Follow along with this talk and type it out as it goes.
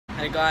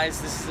Hey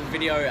guys, this is a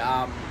video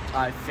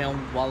I filmed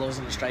while I was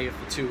in Australia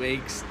for 2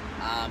 weeks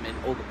and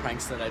all the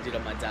pranks that I did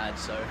on my dad,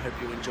 so hope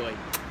you enjoy.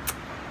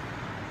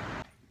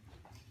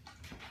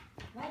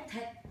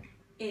 Take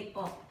it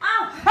off.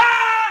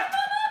 Ow!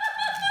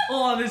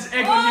 Oh, there's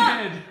egg on your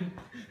head.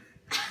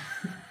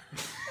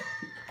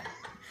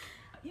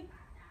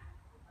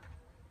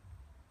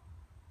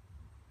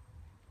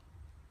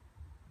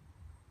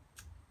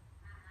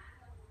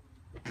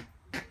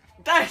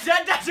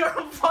 That's your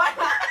fire!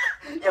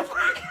 You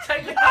fucking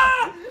take it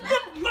out!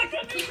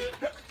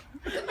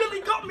 You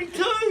nearly got me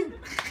too!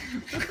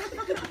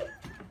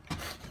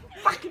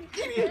 Fucking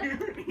idiot! You're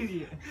an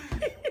idiot!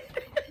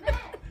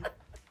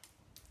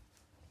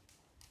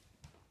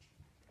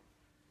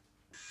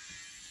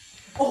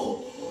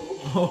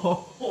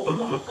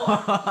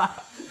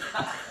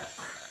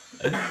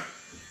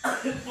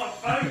 It's my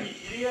phone, you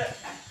idiot!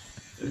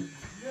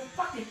 You're a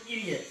fucking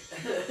idiot!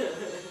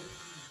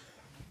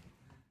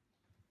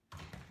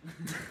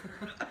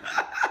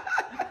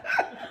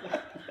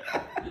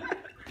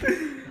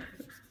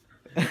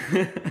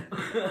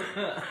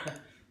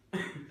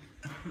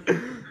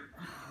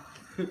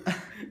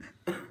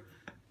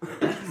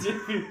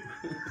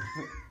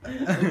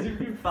 As if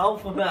you fell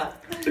for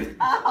that.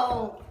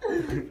 Ow!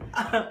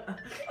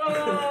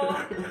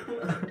 Oh!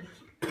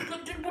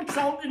 Could you put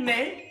salt in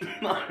there?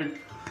 No.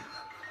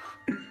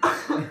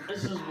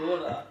 This is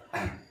water.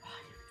 You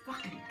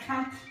fucking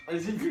cunt.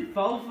 As if you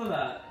fell for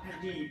that.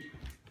 I did.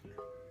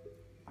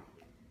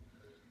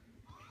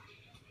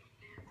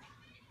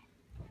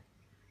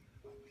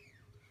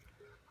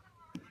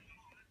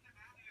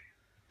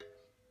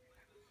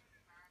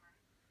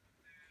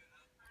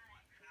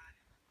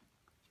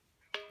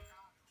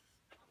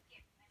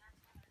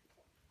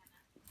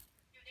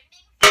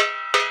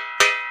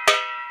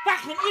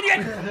 Fucking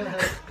idiot!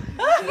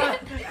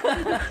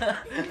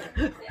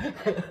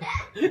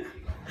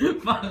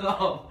 Fuck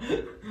off!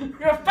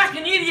 You're a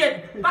fucking idiot!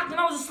 Fucking I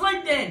was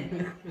asleep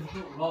then!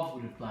 Rob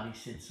would have bloody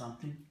said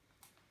something.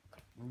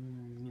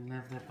 You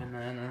love that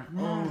banana.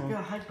 No,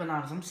 I hate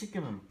bananas. I'm sick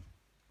of them.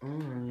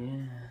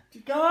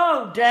 Yeah.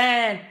 Go,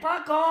 Dan!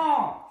 Fuck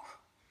off!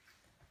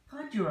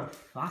 God, you're a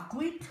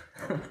fuckwit.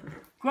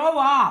 Grow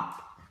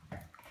up!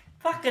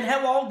 Fucking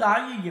how old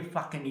are you, you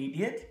fucking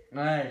idiot?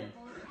 Hey.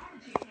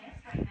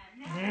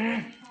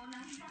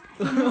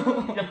 You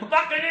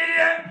fucking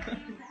idiot!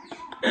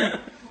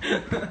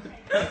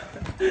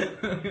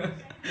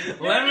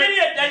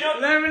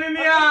 Lemon in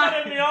the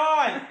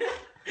eye!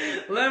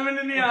 Lemon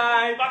in the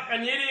eye!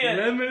 Fucking idiot!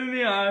 Lemon in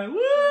the eye! Woo!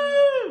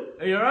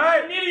 Are you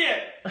alright?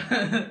 Idiot!